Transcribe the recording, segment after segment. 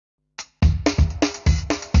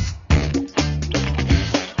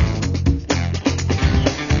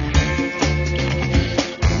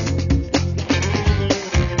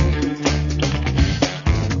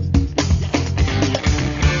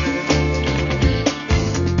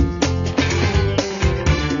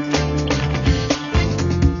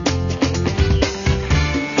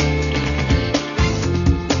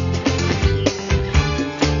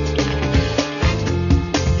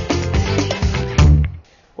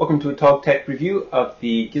Welcome to a Talk Tech review of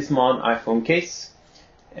the Gizmon iPhone case,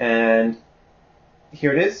 and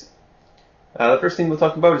here it is. The first thing we'll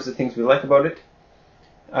talk about is the things we like about it.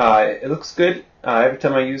 It looks good. Every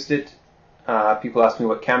time I used it, people ask me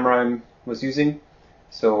what camera I was using.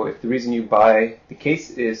 So if the reason you buy the case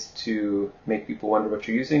is to make people wonder what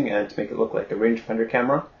you're using and to make it look like a rangefinder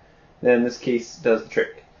camera, then this case does the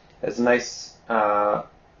trick. It has a nice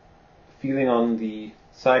feeling on the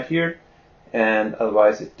side here, and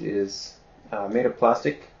otherwise it is made of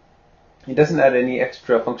plastic. It doesn't add any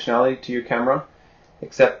extra functionality to your camera,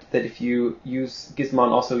 except that if you use Gizmon,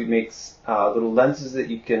 also makes little lenses that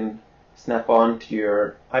you can snap on to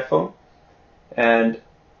your iPhone, and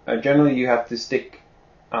generally you have to stick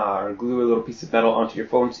or glue a little piece of metal onto your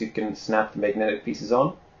phone so you can snap the magnetic pieces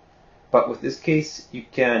on. But with this case you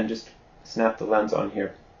can just snap the lens on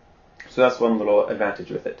here, so that's one little advantage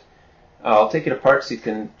with it. I'll take it apart so you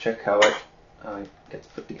can check how it gets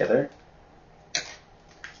put together.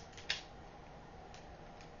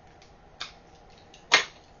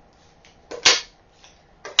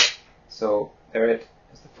 So there it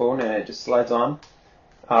is, the phone, and it just slides on.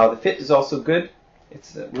 The fit is also good.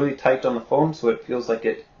 It's really tight on the phone, so it feels like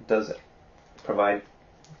it does provide,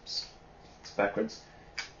 oops, it's backwards,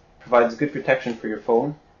 provides good protection for your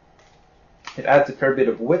phone. It adds a fair bit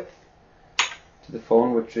of width to the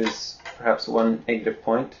phone, which is perhaps one negative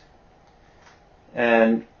point.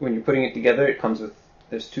 And when you're putting it together, it comes with,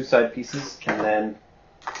 there's two side pieces, and then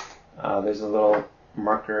there's a little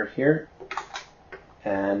marker here,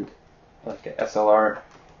 and like a SLR,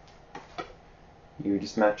 you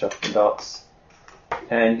just match up the dots.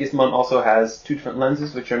 And Gizmon also has two different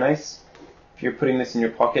lenses, which are nice. If you're putting this in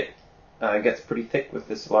your pocket, it gets pretty thick with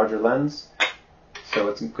this larger lens, so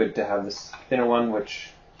it's good to have this thinner one, which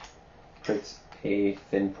creates a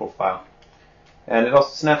thin profile. And it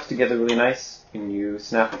also snaps together really nice. When you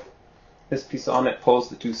snap this piece on, it pulls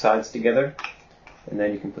the two sides together, and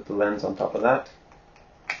then you can put the lens on top of that.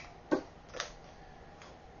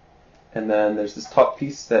 And then there's this top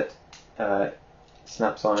piece that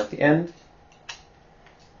snaps on at the end.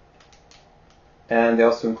 And they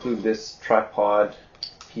also include this tripod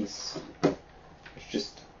piece, which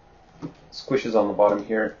just squishes on the bottom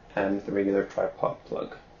here, and with the regular tripod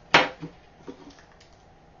plug.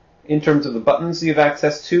 In terms of the buttons you have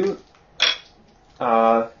access to,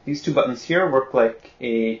 these two buttons here work like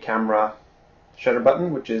a camera shutter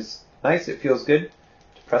button, which is nice. It feels good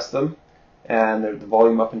to press them, and they're the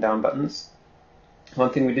volume up and down buttons.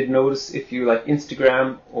 One thing we did notice, if you like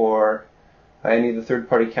Instagram or any of the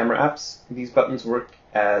third-party camera apps, these buttons work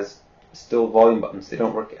as still volume buttons. They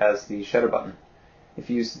don't work as the shutter button. If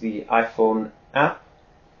you use the iPhone app,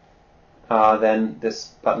 then this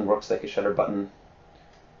button works like a shutter button,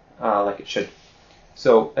 like it should.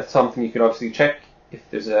 So that's something you could obviously check. If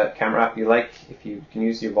there's a camera app you like, if you can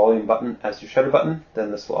use your volume button as your shutter button, then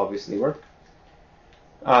this will obviously work.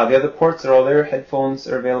 The other ports are all there. Headphones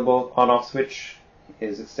are available. On-off switch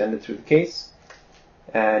is extended through the case,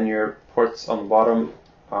 and your ports on the bottom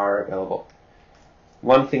are available.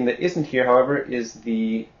 One thing that isn't here, however, is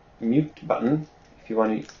the mute button. If you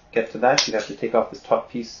want to get to that, you'd have to take off this top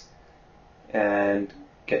piece and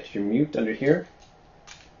get your mute under here.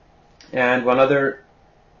 And one other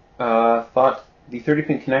thought, the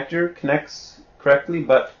 30-pin connector connects correctly,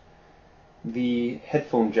 but the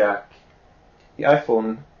headphone jack, the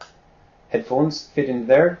iPhone headphones fit in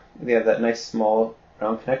there. They have that nice small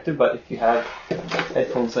round connector, but if you have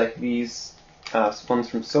headphones like these ones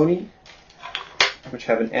from Sony, which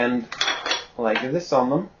have an end like this on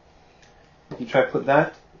them, if you try to put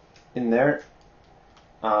that in there,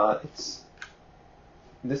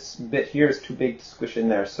 this bit here is too big to squish in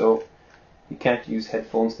there, so you can't use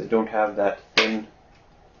headphones that don't have that thin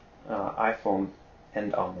iPhone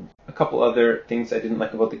end on them. A couple other things I didn't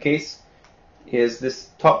like about the case is this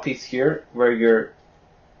top piece here, where your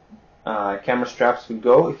camera straps would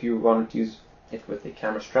go if you wanted to use it with a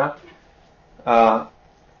camera strap. They're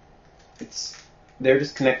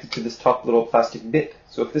just connected to this top little plastic bit,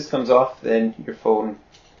 so if this comes off, then your phone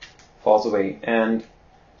falls away. And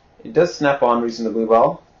it does snap on reasonably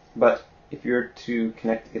well, but if you were to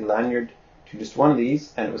connect a lanyard to just one of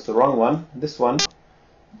these and it was the wrong one, this one,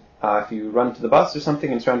 if you run to the bus or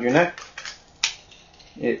something and it's around your neck,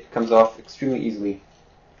 it comes off extremely easily.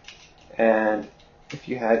 And if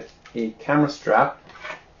you had a camera strap,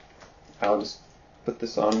 I'll just put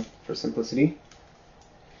this on for simplicity,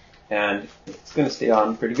 and it's going to stay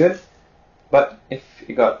on pretty good. But if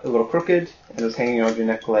it got a little crooked and it was hanging around your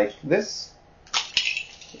neck like this,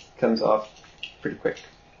 it comes off pretty quick.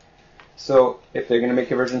 So if they're going to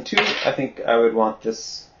make a version 2, I think I would want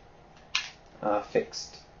this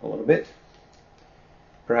fixed. a little bit.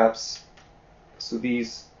 Perhaps, so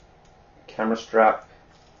these camera strap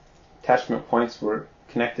attachment points were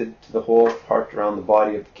connected to the whole part around the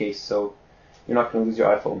body of the case, so you're not going to lose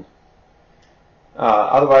your iPhone.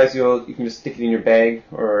 Otherwise, you can just stick it in your bag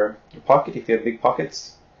or your pocket if you have big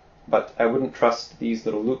pockets, but I wouldn't trust these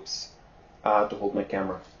little loops to hold my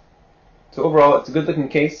camera. So overall, it's a good looking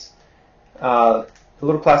case, a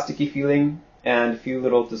little plasticky feeling and a few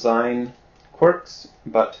little design quirks,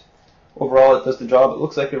 but overall it does the job. It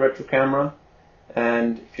looks like a retro camera,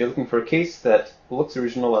 and if you're looking for a case that looks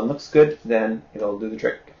original and looks good, then it'll do the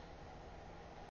trick.